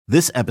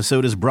This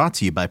episode is brought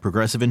to you by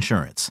Progressive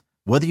Insurance.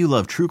 Whether you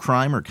love true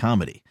crime or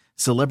comedy,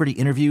 celebrity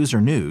interviews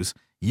or news,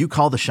 you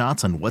call the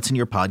shots on what's in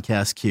your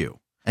podcast queue.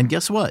 And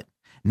guess what?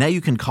 Now you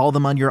can call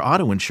them on your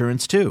auto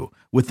insurance too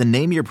with the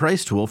Name Your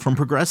Price tool from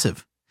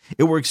Progressive.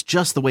 It works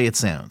just the way it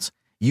sounds.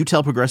 You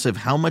tell Progressive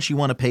how much you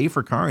want to pay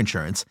for car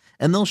insurance,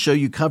 and they'll show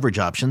you coverage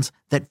options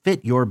that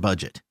fit your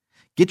budget.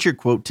 Get your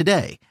quote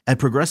today at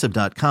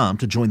Progressive.com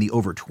to join the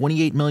over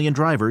 28 million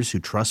drivers who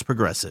trust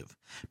Progressive.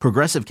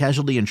 Progressive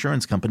Casualty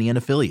Insurance Company and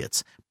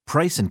Affiliates.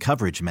 Price and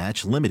coverage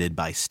match limited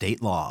by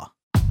state law.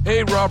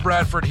 Hey, Rob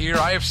Bradford here.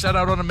 I have set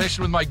out on a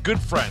mission with my good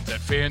friends at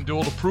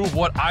FanDuel to prove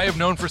what I have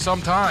known for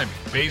some time.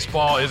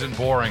 Baseball isn't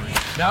boring.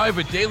 Now I have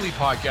a daily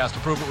podcast to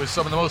prove it with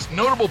some of the most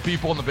notable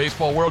people in the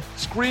baseball world,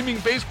 screaming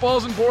baseball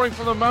isn't boring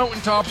from the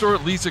mountaintops, or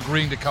at least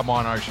agreeing to come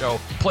on our show.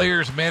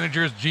 Players,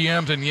 managers,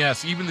 GMs, and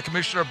yes, even the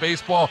commissioner of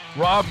baseball,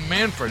 Rob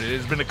Manfred. It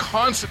has been a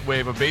constant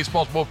wave of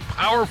baseball's most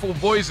powerful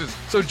voices.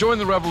 So join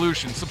the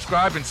revolution.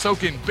 Subscribe and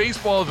soak in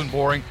Baseball Isn't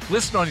Boring.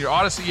 Listen on your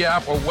Odyssey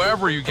app or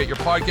wherever you get your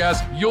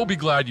podcasts. You'll be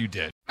glad you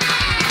did.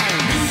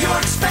 New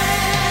York's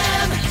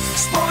Fan,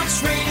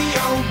 Sports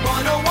Radio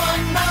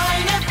 101.9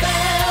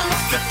 FM,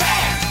 The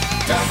Fan,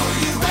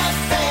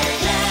 WFAN,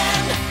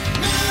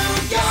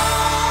 New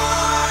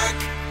York.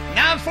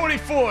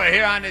 9:44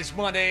 here on this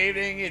Monday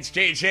evening. It's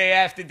JJ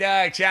After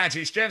Dark, John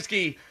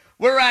Jastrzemski.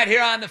 We're right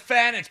here on The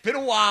Fan. It's been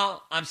a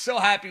while. I'm so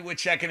happy we're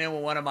checking in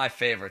with one of my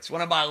favorites,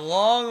 one of my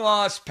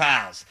long-lost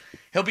pals.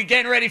 He'll be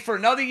getting ready for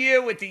another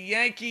year with the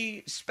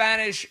Yankee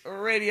Spanish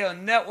Radio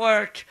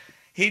Network.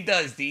 He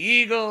does the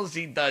Eagles.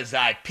 He does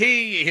IP.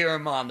 You hear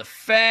him on The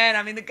Fan.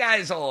 I mean, the guy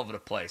is all over the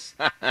place.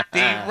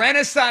 The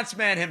Renaissance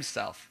man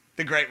himself,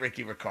 the great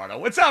Ricky Ricardo.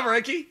 What's up,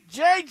 Ricky?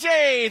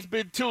 JJ, it's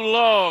been too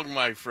long,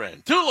 my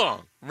friend. Too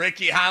long.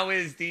 Ricky, how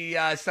is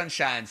the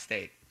Sunshine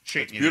State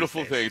treating you?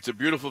 Beautiful thing. It's a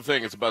beautiful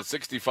thing. It's about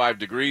 65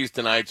 degrees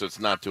tonight, so it's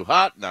not too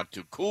hot, not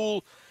too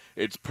cool.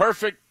 It's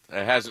perfect.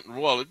 It hasn't,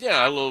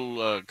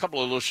 a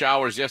couple of little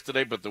showers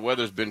yesterday, but the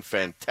weather's been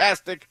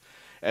fantastic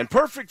and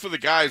perfect for the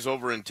guys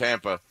over in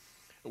Tampa,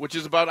 which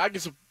is about a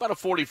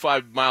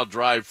 45-mile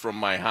drive from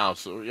my house.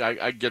 So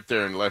I get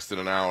there in less than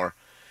an hour.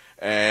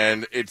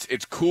 And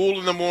it's cool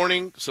in the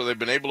morning, so they've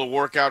been able to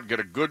work out, get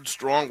a good,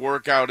 strong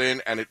workout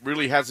in, and it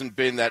really hasn't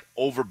been that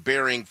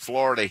overbearing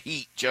Florida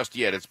heat just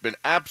yet. It's been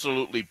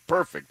absolutely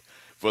perfect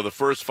for the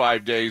first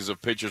 5 days of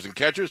pitchers and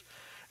catchers.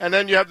 And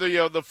then you have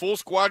the full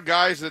squad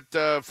guys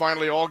that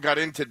finally all got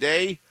in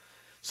today.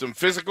 Some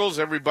physicals,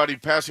 everybody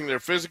passing their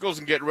physicals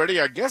and getting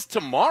ready. I guess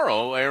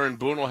tomorrow Aaron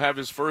Boone will have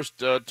his first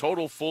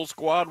total full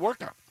squad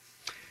workout.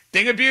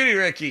 Thing of beauty,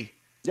 Ricky.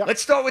 Yep.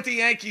 Let's start with the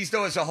Yankees,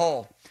 though, as a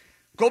whole.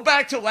 Go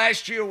back to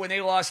last year when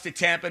they lost to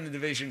Tampa in the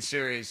division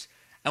series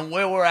and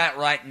where we're at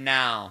right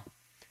now.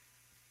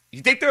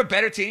 You think they're a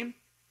better team?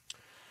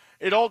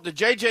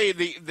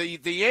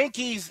 The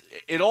Yankees,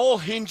 it all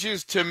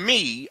hinges to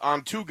me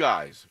on two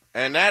guys,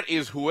 and that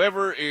is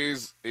whoever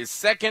is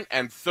second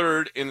and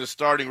third in the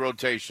starting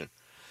rotation.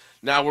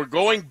 Now, we're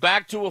going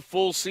back to a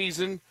full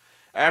season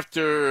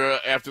after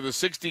the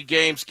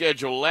 60-game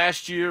schedule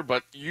last year,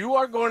 but you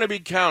are going to be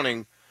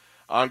counting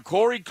on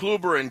Corey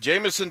Kluber and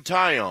Jameson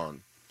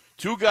Taillon,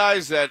 two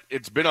guys that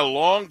it's been a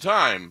long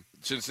time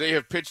since they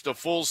have pitched a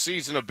full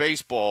season of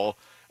baseball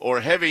or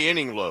heavy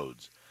inning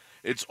loads.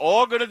 It's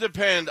all going to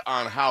depend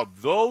on how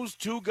those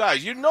two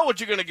guys, you know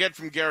what you're going to get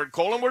from Garrett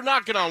Cole, and we're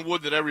knocking on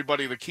wood that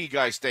everybody, the key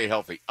guys, stay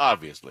healthy,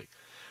 obviously.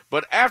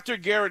 But after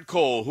Garrett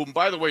Cole, whom,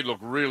 by the way,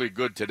 looked really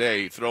good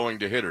today throwing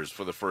to hitters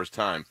for the first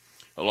time,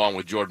 along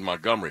with Jordan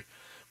Montgomery.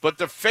 But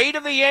the fate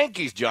of the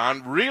Yankees,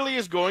 John, really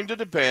is going to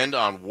depend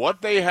on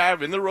what they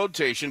have in the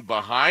rotation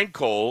behind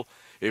Cole.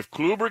 If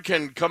Kluber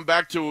can come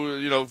back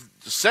to,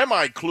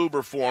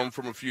 semi-Kluber form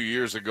from a few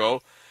years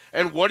ago,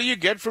 and what do you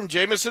get from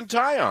Jameson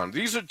Taillon?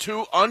 These are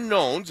two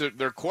unknowns.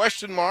 They're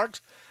question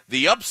marks.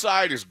 The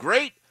upside is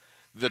great.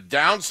 The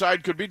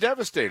downside could be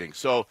devastating.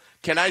 So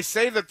can I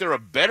say that they're a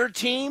better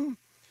team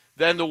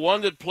than the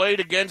one that played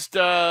against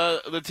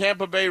the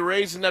Tampa Bay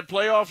Rays in that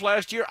playoff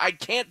last year? I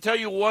can't tell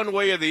you one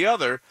way or the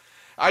other.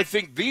 I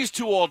think these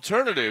two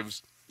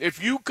alternatives,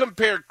 if you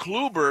compare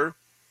Kluber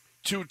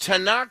to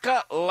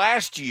Tanaka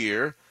last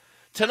year,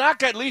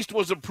 Tanaka at least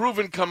was a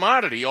proven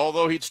commodity,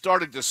 although he'd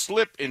started to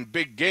slip in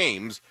big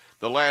games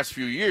the last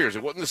few years.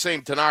 It wasn't the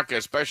same Tanaka,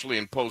 especially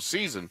in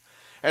postseason.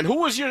 And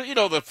who was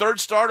the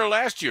third starter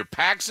last year?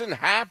 Paxton,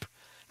 Happ.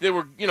 They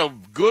were,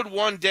 good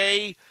one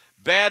day,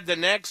 bad the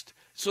next.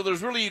 So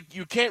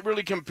you can't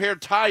really compare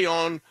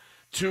Taillon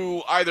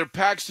to either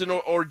Paxton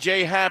or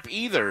Jay Happ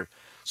either.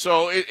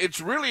 So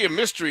it's really a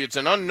mystery. It's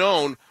an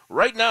unknown.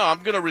 Right now,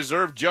 I'm going to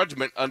reserve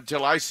judgment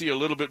until I see a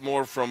little bit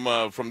more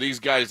from these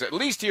guys, at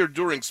least here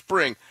during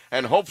spring,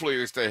 and hopefully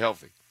they stay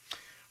healthy.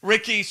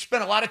 Ricky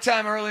spent a lot of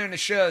time earlier in the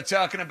show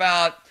talking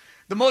about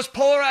the most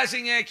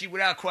polarizing Yankee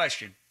without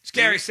question. It's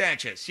Gary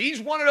Sanchez. He's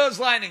one of those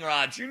lightning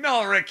rods. You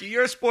know, Ricky,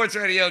 you're a sports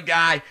radio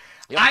guy.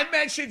 Yep. I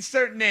mentioned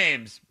certain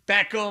names,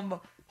 Beckham,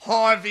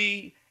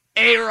 Harvey,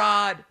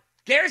 A-Rod.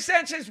 Gary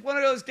Sanchez is one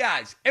of those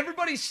guys.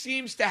 Everybody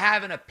seems to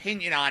have an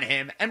opinion on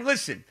him. And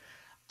listen,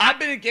 I've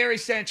been a Gary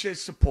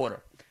Sanchez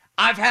supporter.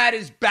 I've had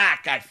his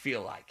back, I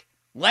feel like.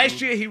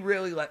 Last year, he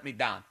really let me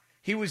down.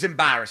 He was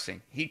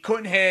embarrassing. He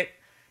couldn't hit,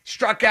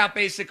 struck out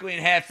basically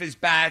in half his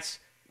bats,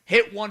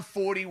 hit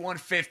 140,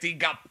 150,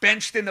 got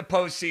benched in the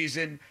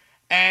postseason,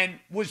 and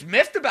was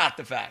miffed about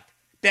the fact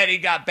that he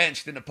got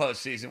benched in the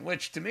postseason,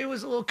 which to me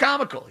was a little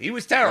comical. He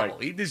was terrible.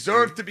 Right. He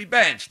deserved to be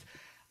benched.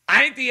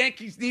 I think the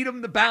Yankees need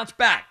him to bounce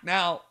back.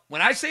 Now,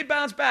 when I say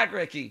bounce back,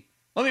 Ricky,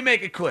 let me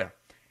make it clear.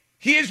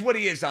 He is what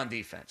he is on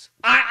defense.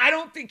 I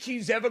don't think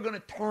he's ever going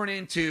to turn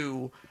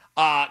into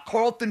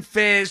Carlton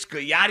Fisk or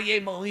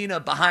Yadier Molina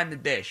behind the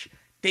dish.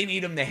 They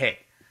need him to hit.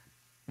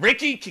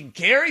 Ricky, can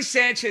Gary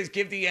Sanchez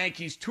give the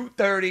Yankees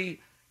 230,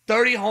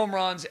 30 home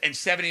runs, and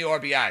 70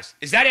 RBIs?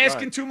 Is that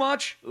asking too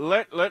much?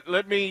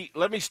 Let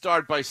me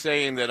start by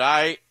saying that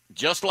I,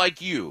 just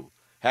like you,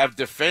 have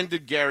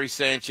defended Gary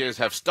Sanchez,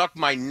 have stuck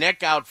my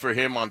neck out for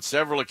him on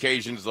several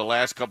occasions the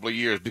last couple of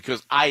years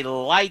because I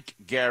like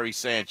Gary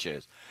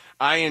Sanchez.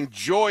 I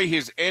enjoy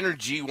his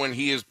energy when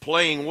he is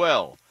playing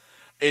well.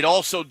 It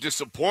also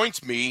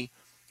disappoints me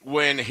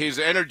when his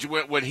energy,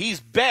 when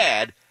he's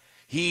bad,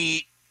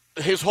 his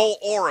whole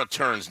aura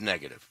turns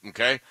negative,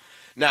 okay?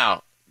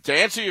 Now, to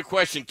answer your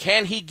question,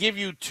 can he give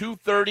you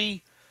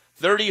 230,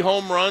 30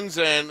 home runs,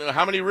 and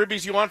how many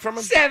ribbies you want from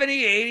him?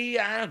 70, 80,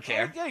 I don't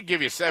care. I'll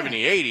give you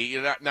 70,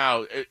 80.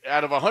 Now,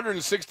 out of a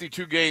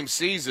 162-game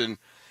season,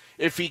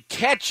 if he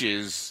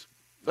catches,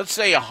 let's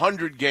say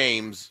 100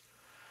 games,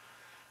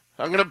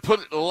 I'm going to put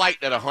it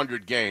light at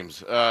 100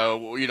 games, with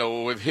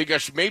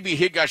maybe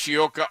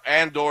Higashioka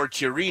and or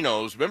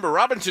Chirinos. Remember,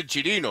 Robinson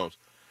Chirinos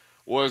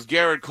was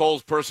Garrett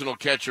Cole's personal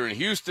catcher in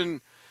Houston,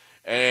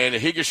 and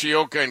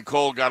Higashioka and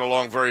Cole got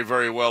along very,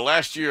 very well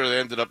last year. They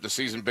ended up the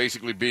season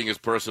basically being his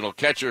personal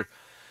catcher.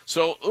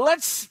 So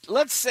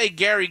let's say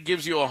Gary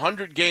gives you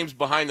 100 games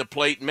behind the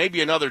plate,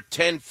 maybe another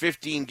 10,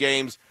 15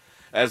 games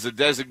as a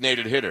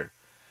designated hitter.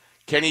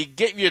 Can he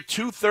get you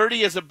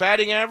 230 as a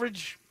batting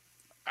average?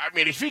 I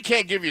mean, if he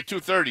can't give you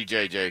 230,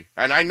 JJ,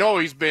 and I know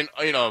he's been,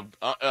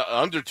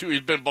 under 2,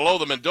 he's been below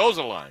the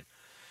Mendoza line,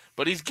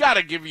 but he's got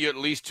to give you at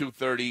least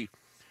 230.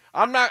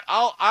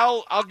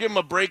 I'll give him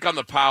a break on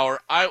the power.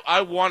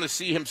 I want to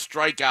see him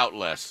strike out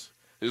less.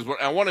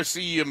 I want to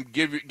see him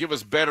give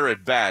us better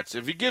at bats.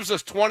 If he gives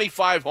us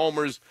 25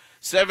 homers,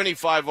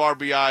 75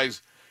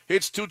 RBIs,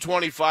 hits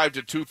 225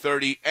 to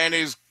 230, and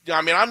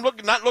I'm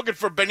not looking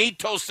for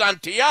Benito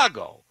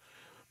Santiago,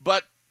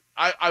 but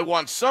I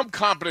want some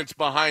competence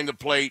behind the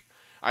plate.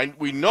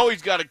 We know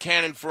he's got a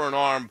cannon for an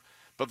arm,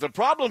 but the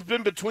problem's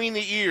been between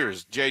the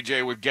ears,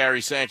 JJ, with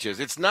Gary Sanchez.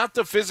 It's not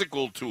the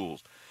physical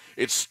tools.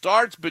 It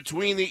starts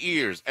between the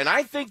ears. And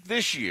I think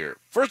this year,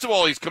 first of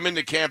all, he's come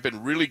into camp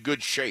in really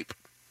good shape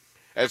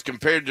as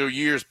compared to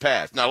years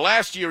past. Now,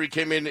 last year he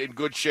came in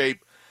good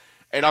shape,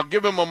 and I'll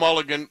give him a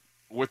mulligan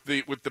with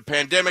the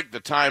pandemic,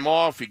 the time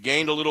off. He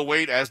gained a little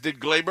weight, as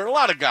did Glaber. A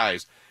lot of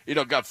guys,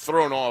 got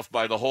thrown off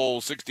by the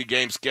whole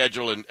 60-game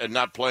schedule and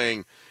not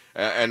playing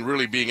and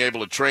really being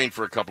able to train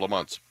for a couple of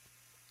months.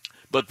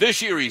 But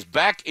this year he's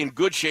back in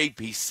good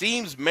shape. He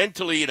seems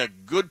mentally in a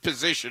good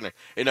position,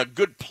 in a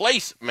good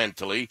place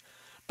mentally.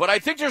 But I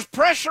think there's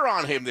pressure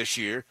on him this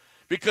year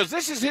because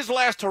this is his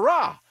last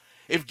hurrah.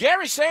 If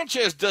Gary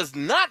Sanchez does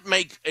not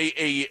make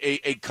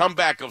a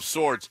comeback of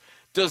sorts,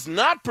 does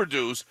not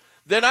produce,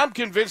 then I'm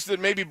convinced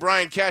that maybe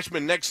Brian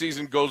Cashman next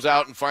season goes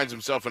out and finds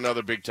himself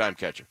another big-time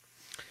catcher.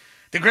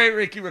 The great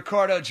Ricky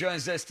Ricardo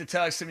joins us to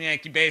talk some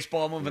Yankee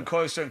baseball, moving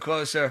closer and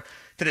closer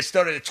to the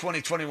start of the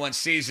 2021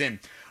 season.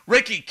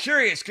 Ricky,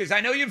 curious, because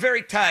I know you're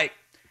very tight,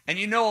 and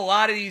you know a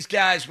lot of these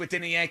guys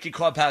within the Yankee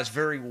clubhouse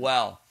very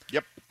well.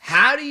 Yep.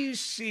 How do you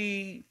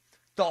see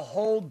the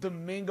whole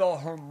Domingo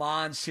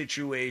Germán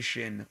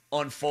situation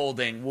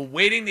unfolding? We're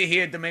waiting to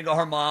hear Domingo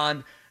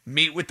Germán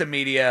meet with the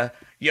media.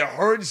 You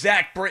heard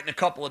Zach Britton a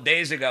couple of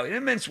days ago. He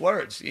didn't mince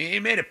words. He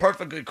made it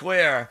perfectly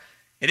clear.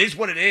 It is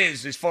what it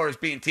is as far as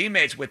being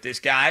teammates with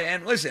this guy.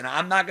 And listen,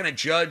 I'm not going to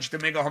judge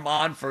Domingo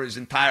Germán for his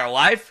entire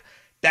life.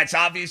 That's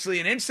obviously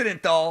an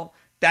incident, though.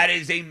 That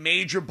is a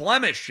major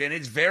blemish, and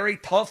it's very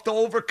tough to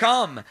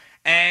overcome.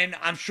 And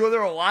I'm sure there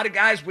are a lot of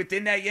guys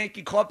within that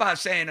Yankee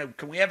clubhouse saying,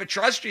 can we ever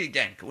trust you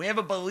again? Can we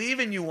ever believe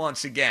in you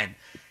once again?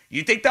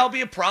 You think that'll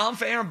be a problem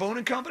for Aaron Boone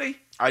and company?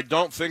 I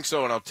don't think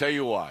so, and I'll tell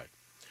you why.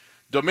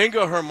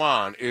 Domingo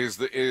Germán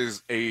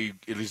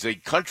is a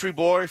country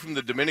boy from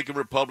the Dominican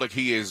Republic.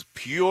 He is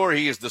pure.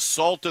 He is the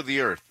salt of the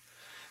earth.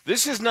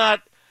 This is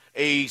not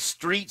a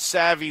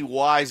street-savvy,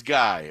 wise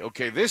guy.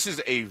 Okay, this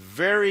is a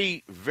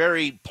very,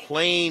 very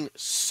plain,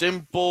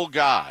 simple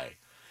guy.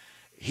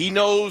 He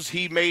knows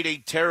he made a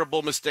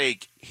terrible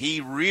mistake. He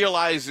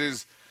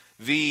realizes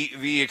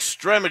the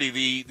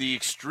extremity, the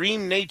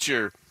extreme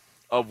nature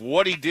of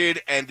what he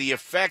did and the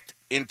effect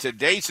in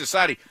today's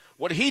society.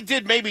 What he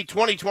did maybe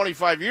 20,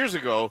 25 years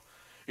ago,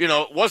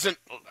 wasn't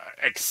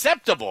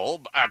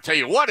acceptable. I'll tell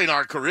you what, in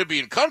our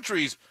Caribbean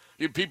countries,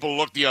 people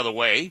look the other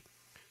way.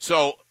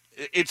 So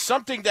it's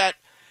something that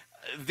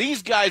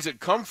these guys that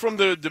come from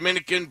the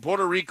Dominican,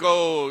 Puerto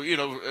Rico,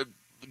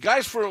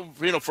 guys from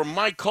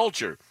my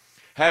culture,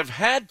 have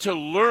had to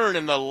learn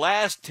in the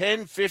last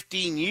 10,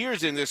 15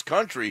 years in this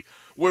country,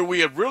 where we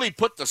have really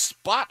put the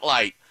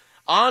spotlight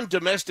on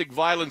domestic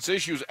violence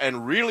issues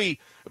and really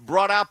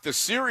brought out the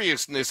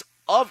seriousness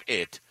of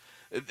it.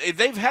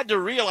 They've had to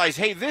realize,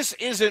 hey, this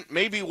isn't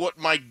maybe what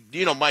my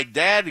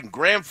dad and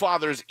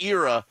grandfather's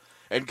era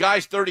and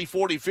guys 30,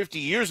 40, 50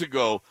 years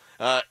ago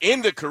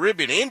in the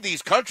Caribbean, in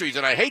these countries,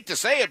 and I hate to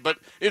say it, but,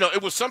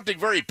 it was something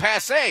very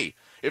passé.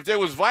 If there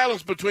was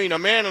violence between a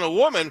man and a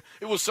woman,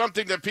 it was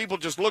something that people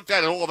just looked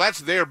at and, well,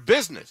 that's their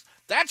business.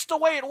 That's the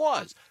way it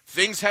was.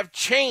 Things have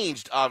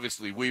changed,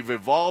 obviously. We've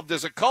evolved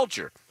as a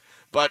culture.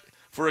 But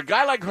for a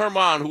guy like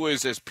Germán, who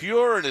is as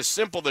pure and as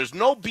simple, there's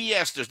no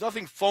BS, there's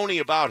nothing phony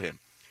about him.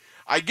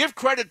 I give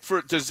credit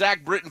to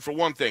Zach Britton for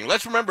one thing.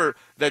 Let's remember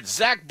that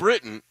Zach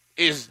Britton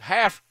is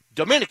half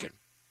Dominican,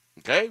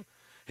 okay?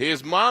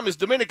 His mom is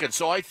Dominican.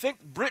 So I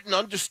think Britton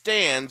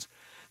understands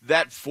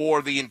that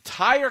for the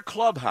entire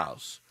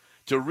clubhouse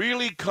to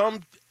really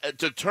come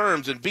to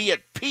terms and be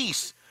at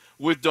peace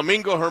with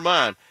Domingo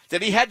Germán,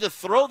 that he had to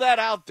throw that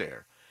out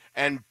there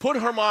and put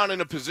Germán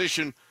in a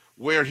position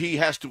where he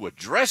has to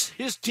address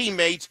his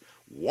teammates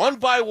one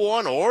by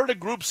one or in a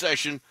group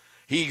session.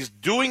 He's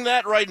doing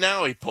that right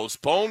now. He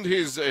postponed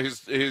his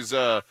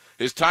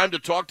time to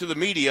talk to the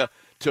media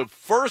to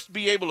first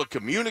be able to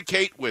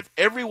communicate with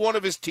every one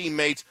of his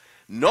teammates.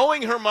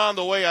 Knowing Germán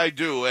the way I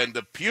do and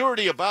the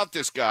purity about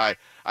this guy,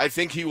 I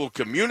think he will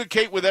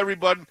communicate with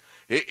everybody.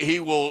 He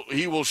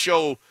will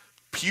show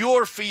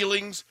pure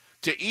feelings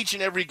to each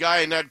and every guy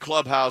in that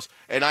clubhouse,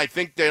 and I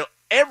think that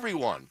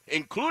everyone,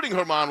 including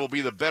Germán, will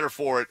be the better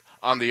for it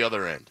on the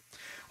other end.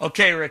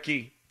 Okay,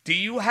 Ricky, do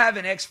you have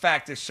an X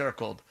factor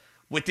circled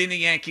within the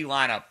Yankee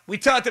lineup? We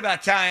talked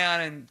about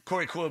Taillon and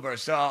Corey Kluber,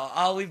 so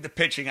I'll leave the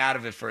pitching out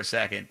of it for a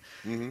second.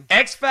 Mm-hmm.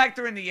 X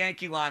factor in the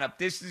Yankee lineup,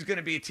 this is going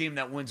to be a team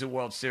that wins a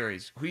World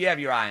Series. Who you have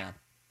your eye on?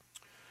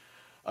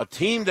 A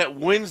team that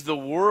wins the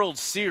World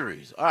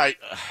Series. All right.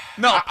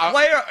 No,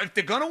 player, if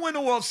they're going to win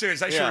the World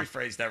Series, I should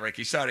rephrase that,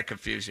 Ricky. Sorry to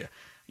confuse you.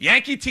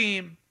 Yankee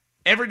team,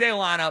 everyday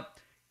lineup.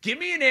 Give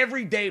me an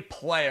everyday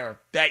player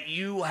that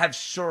you have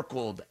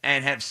circled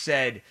and have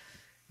said,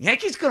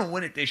 Yankees going to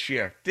win it this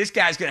year. This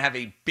guy's going to have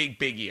a big,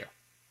 big year.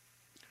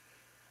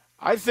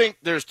 I think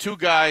there's two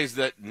guys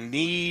that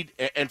need,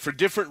 and for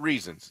different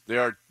reasons,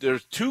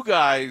 there's two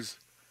guys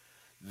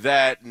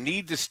that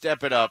need to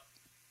step it up.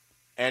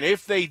 And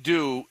if they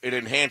do, it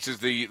enhances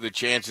the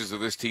chances of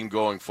this team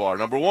going far.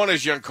 Number one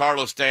is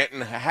Giancarlo Stanton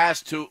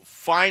has to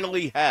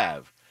finally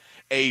have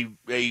a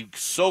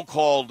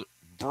so-called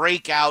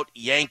breakout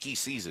Yankee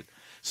season.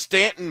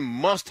 Stanton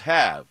must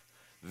have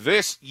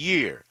this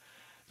year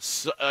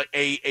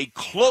a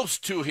close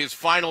to his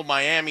final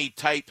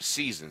Miami-type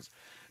seasons.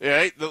 All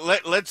right?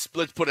 Let's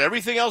put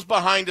everything else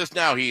behind us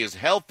now. He is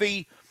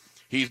healthy.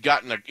 He's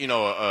gotten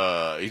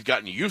he's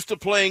gotten used to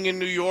playing in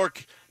New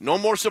York. No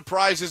more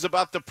surprises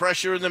about the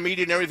pressure in the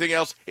media and everything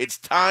else. It's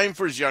time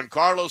for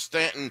Giancarlo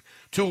Stanton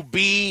to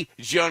be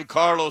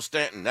Giancarlo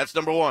Stanton. That's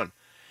number one.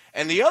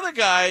 And the other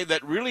guy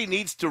that really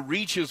needs to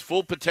reach his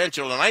full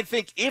potential, and I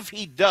think if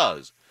he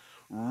does,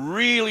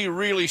 really,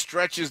 really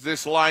stretches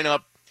this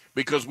lineup,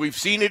 because we've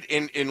seen it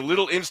in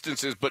little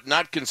instances but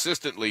not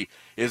consistently,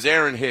 is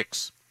Aaron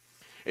Hicks.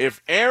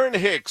 If Aaron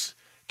Hicks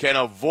can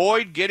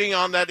avoid getting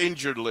on that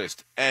injured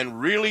list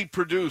and really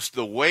produce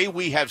the way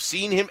we have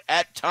seen him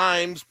at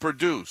times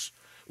produce,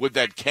 with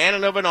that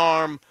cannon of an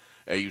arm,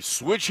 a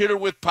switch hitter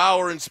with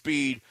power and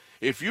speed,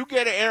 if you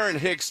get Aaron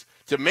Hicks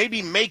to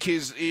maybe make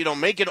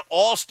make an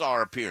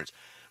all-star appearance,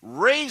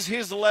 raise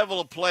his level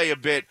of play a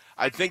bit,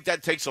 I think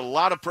that takes a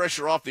lot of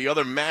pressure off the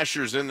other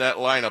mashers in that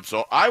lineup.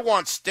 So I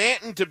want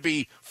Stanton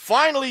to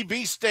finally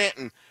be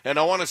Stanton, and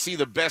I want to see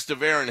the best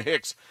of Aaron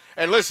Hicks.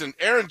 And listen,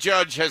 Aaron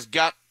Judge has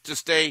got to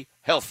stay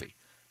healthy.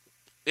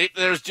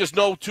 There's just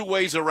no two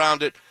ways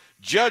around it.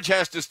 Judge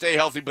has to stay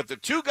healthy, but the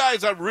two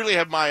guys I really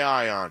have my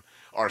eye on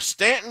are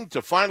Stanton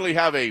to finally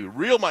have a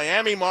real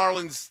Miami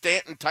Marlins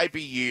Stanton type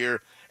of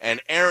year,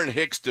 and Aaron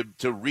Hicks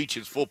to reach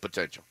his full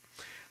potential.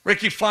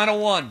 Ricky, final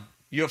one.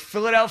 Your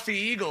Philadelphia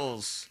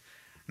Eagles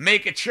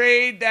make a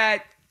trade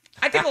that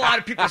I think a lot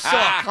of people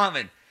saw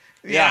coming.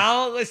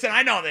 Yeah. Listen,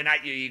 I know they're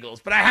not your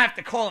Eagles, but I have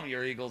to call them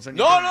your Eagles.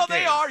 No,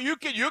 they are.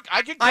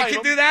 I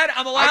can do that.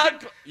 I'm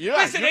allowed.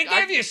 Listen, they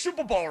gave you a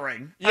Super Bowl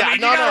ring. Yeah, you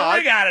got a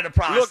ring out of the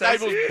process.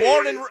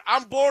 Look,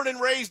 I'm born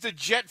and raised a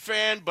Jet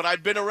fan, but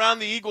I've been around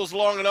the Eagles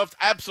long enough.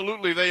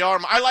 Absolutely, they are.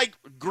 I like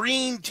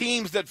green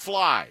teams that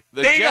fly.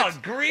 There you go,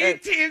 green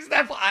teams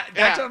that fly.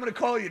 That's what I'm going to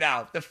call you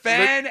now. The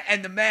fan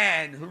and the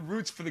man who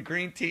roots for the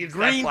green teams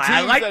that fly.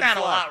 I like that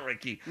a lot,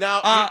 Ricky.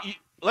 Now,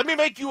 let me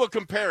make you a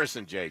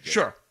comparison, JJ.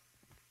 Sure.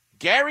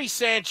 Gary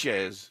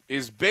Sanchez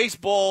is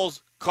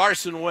baseball's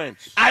Carson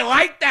Wentz. I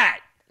like that.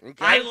 Okay.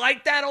 I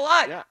like that a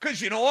lot.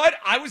 Because you know what?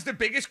 I was the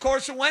biggest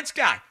Carson Wentz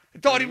guy. I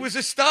thought he was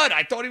a stud.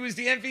 I thought he was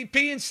the MVP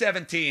in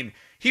 2017.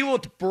 He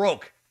looked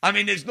broke. I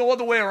mean, there's no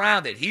other way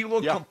around it. He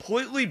looked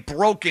completely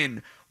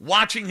broken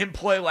watching him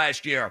play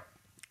last year.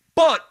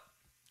 But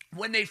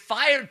when they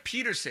fired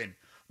Peterson,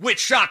 which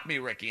shocked me,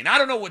 Ricky, and I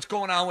don't know what's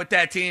going on with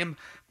that team,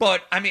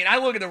 But, I mean, I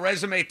look at the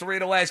resume 3 of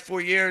the last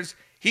 4 years.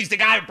 He's the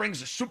guy who brings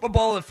the Super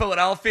Bowl in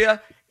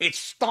Philadelphia. It's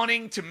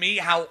stunning to me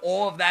how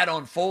all of that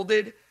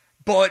unfolded.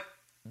 But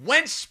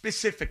Wentz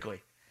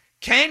specifically,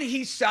 can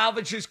he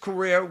salvage his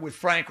career with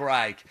Frank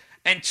Reich?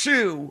 And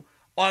 2,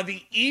 are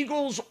the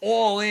Eagles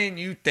all in,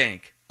 you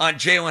think, on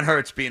Jalen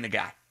Hurts being the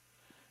guy?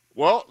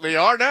 Well, they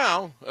are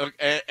now,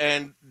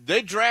 and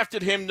they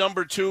drafted him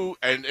number 2,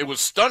 and it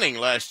was stunning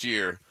last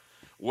year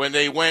when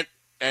they went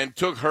and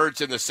took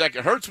Hurts in the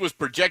second. Hurts was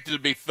projected to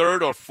be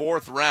 3rd or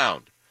 4th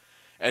round,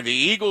 and the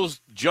Eagles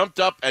jumped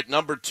up at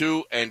number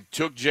 2 and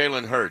took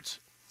Jalen Hurts.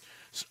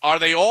 Are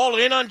they all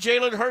in on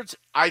Jalen Hurts?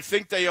 I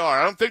think they are.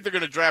 I don't think they're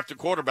going to draft a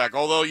quarterback,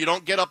 although you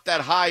don't get up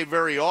that high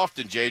very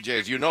often,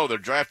 JJ. As you know, they're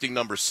drafting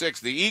number 6.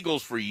 The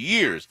Eagles, for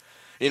years,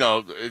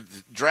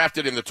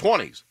 drafted in the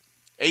 20s.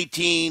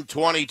 18,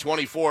 20,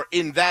 24,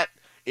 in that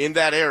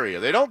area.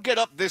 They don't get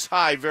up this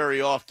high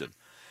very often.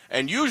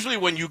 And usually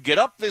when you get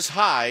up this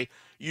high,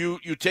 you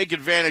take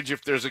advantage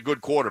if there's a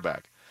good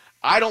quarterback.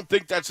 I don't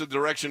think that's the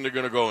direction they're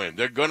going to go in.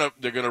 They're going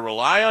to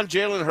rely on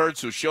Jalen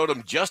Hurts, who showed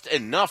them just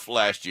enough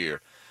last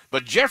year.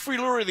 But Jeffrey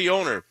Lurie, the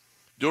owner,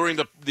 during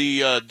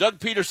the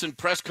Doug Peterson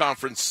press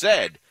conference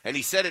said, and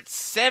he said it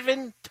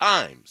 7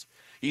 times,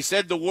 he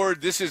said the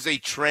word, this is a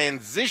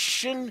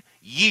transition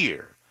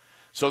year.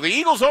 So the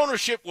Eagles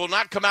ownership will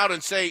not come out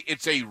and say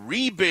it's a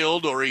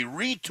rebuild or a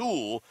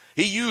retool.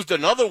 He used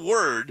another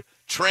word,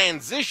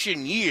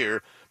 transition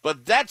year,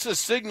 but that's a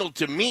signal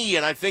to me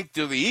and I think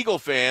to the Eagle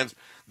fans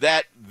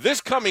that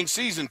this coming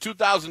season,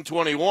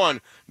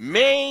 2021,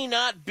 may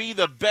not be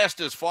the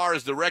best as far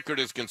as the record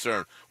is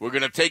concerned. We're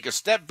going to take a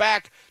step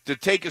back to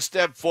take a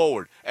step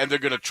forward, and they're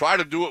going to try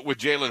to do it with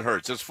Jalen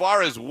Hurts. As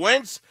far as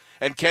Wentz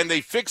and can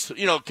they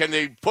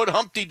put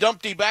Humpty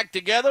Dumpty back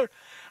together?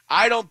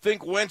 I don't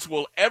think Wentz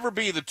will ever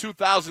be the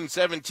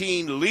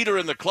 2017 leader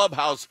in the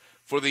clubhouse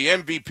for the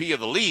MVP of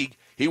the league.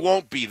 He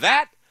won't be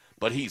that,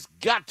 but he's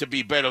got to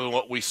be better than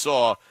what we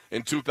saw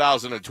in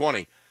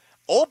 2020.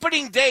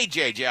 Opening day,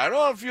 JJ, I don't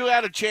know if you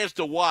had a chance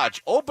to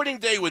watch. Opening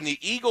day when the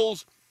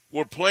Eagles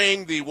were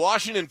playing the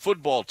Washington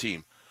football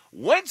team.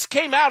 Wentz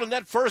came out in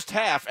that first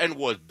half and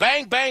was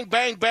bang, bang,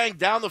 bang, bang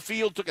down the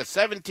field, took a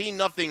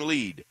 17-0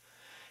 lead.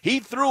 He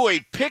threw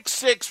a pick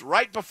 6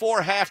 right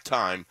before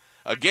halftime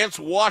against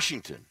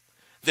Washington.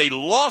 They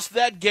lost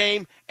that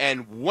game,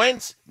 and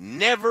Wentz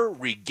never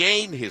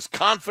regained his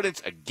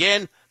confidence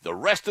again the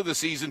rest of the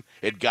season.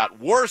 It got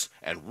worse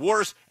and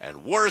worse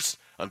and worse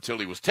until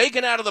he was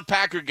taken out of the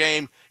Packer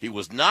game. He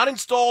was not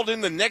installed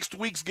in the next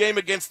week's game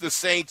against the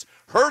Saints.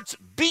 Hurts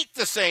beat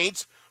the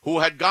Saints, who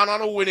had gone on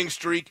a winning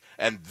streak,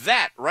 and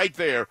that right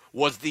there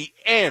was the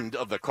end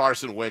of the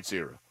Carson Wentz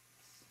era.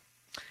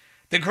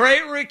 The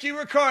great Ricky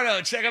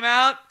Ricardo, check him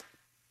out.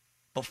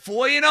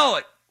 Before you know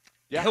it,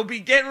 he'll be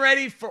getting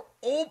ready for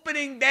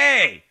opening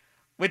day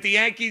with the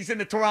Yankees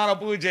and the Toronto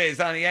Blue Jays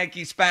on the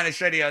Yankee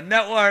Spanish Radio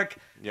Network.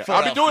 Yeah.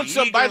 I'll be doing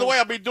some. By the way,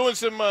 I'll be doing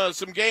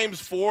some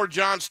games for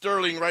John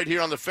Sterling right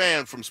here on the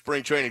Fan from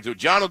spring training too.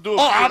 John will do it.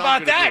 Oh, how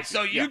about that?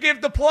 So you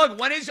give the plug.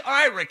 All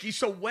right, Ricky.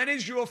 So when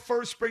is your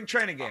first spring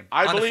training game?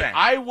 I believe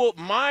I will.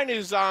 Mine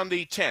is on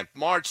the 10th,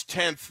 March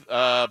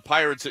 10th.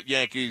 Pirates at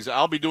Yankees.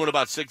 I'll be doing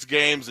about 6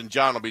 games, and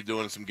John will be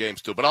doing some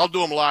games too. But I'll do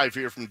them live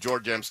here from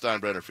George M.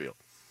 Steinbrenner Field.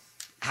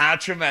 How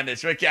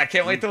tremendous, Ricky. I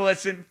can't wait to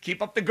listen.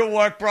 Keep up the good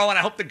work, bro, and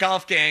I hope the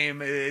golf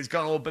game is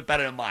going a little bit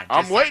better than mine.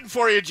 I'm waiting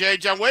for you,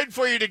 JJ. I'm waiting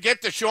for you to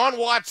get Deshaun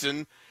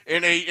Watson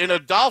in a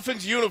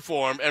Dolphins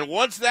uniform, and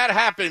once that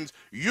happens,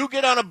 you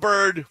get on a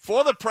bird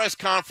for the press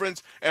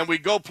conference, and we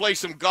go play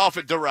some golf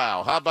at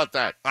Doral. How about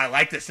that? I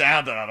like the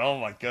sound of that. Oh,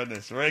 my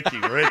goodness. Ricky,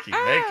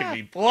 making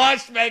me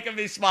blush, making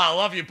me smile.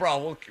 Love you,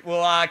 bro.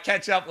 We'll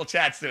catch up. We'll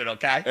chat soon,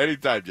 okay?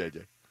 Anytime,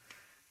 JJ.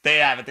 There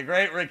you have it, the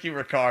great Ricky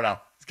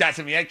Ricardo. He's got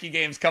some Yankee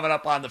games coming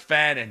up on the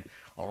Fan and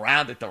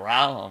around at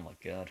Doral. Oh, my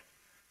God.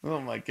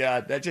 Oh, my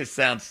God. That just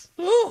sounds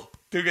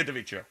too good to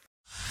be true.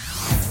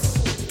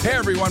 Hey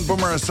everyone,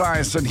 Boomer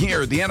Esiason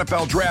here. The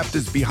NFL Draft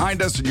is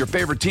behind us and your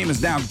favorite team is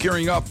now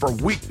gearing up for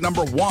week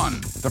number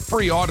 1. The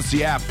free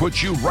Odyssey app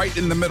puts you right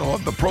in the middle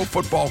of the pro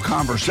football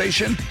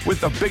conversation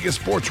with the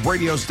biggest sports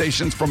radio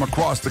stations from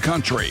across the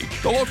country.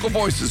 The local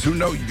voices who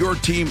know your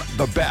team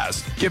the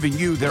best, giving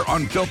you their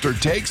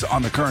unfiltered takes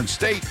on the current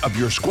state of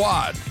your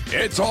squad.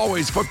 It's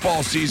always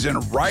football season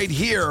right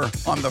here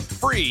on the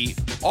free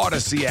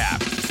Odyssey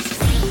app.